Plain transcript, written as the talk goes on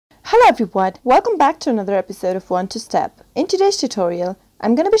Hello everyone, welcome back to another episode of One to Step. In today's tutorial,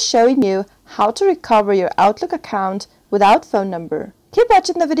 I'm going to be showing you how to recover your Outlook account without phone number. Keep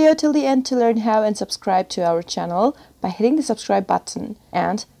watching the video till the end to learn how, and subscribe to our channel by hitting the subscribe button.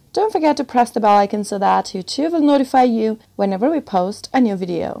 And don't forget to press the bell icon so that YouTube will notify you whenever we post a new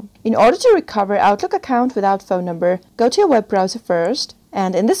video. In order to recover Outlook account without phone number, go to your web browser first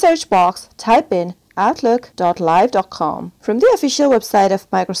and in the search box type in outlook.live.com. From the official website of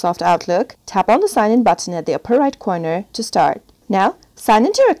Microsoft Outlook, tap on the sign in button at the upper right corner to start. Now, sign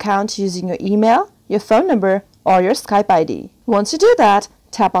into your account using your email, your phone number, or your Skype ID. Once you do that,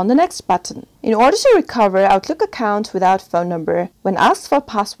 tap on the next button. In order to recover Outlook account without phone number, when asked for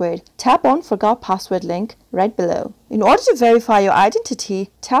password, tap on Forgot Password link right below. In order to verify your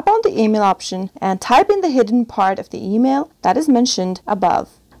identity, tap on the email option and type in the hidden part of the email that is mentioned above.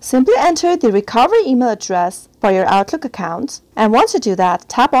 Simply enter the recovery email address for your Outlook account, and once you do that,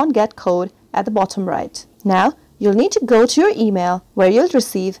 tap on Get Code at the bottom right. Now, you'll need to go to your email where you'll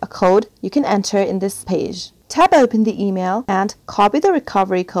receive a code you can enter in this page. Tap open the email and copy the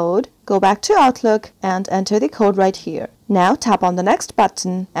recovery code, go back to Outlook and enter the code right here. Now tap on the next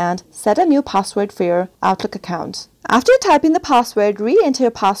button and set a new password for your Outlook account. After you type in the password, re-enter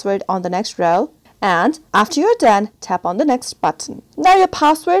your password on the next row. And after you're done, tap on the next button. Now your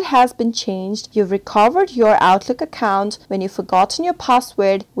password has been changed. You've recovered your Outlook account when you've forgotten your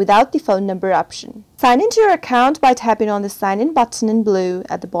password without the phone number option. Sign into your account by tapping on the sign in button in blue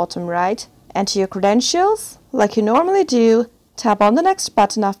at the bottom right. Enter your credentials like you normally do. Tap on the next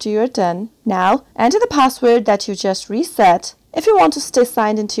button after you're done. Now enter the password that you just reset. If you want to stay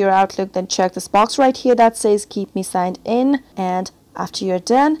signed into your Outlook, then check this box right here that says keep me signed in, and after you're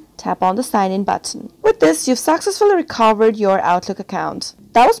done, tap on the sign in button. With this, you've successfully recovered your Outlook account.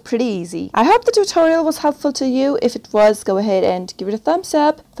 That was pretty easy. I hope the tutorial was helpful to you. If it was, go ahead and give it a thumbs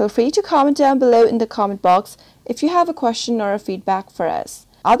up. Feel free to comment down below in the comment box if you have a question or a feedback for us.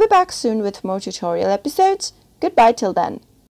 I'll be back soon with more tutorial episodes. Goodbye till then.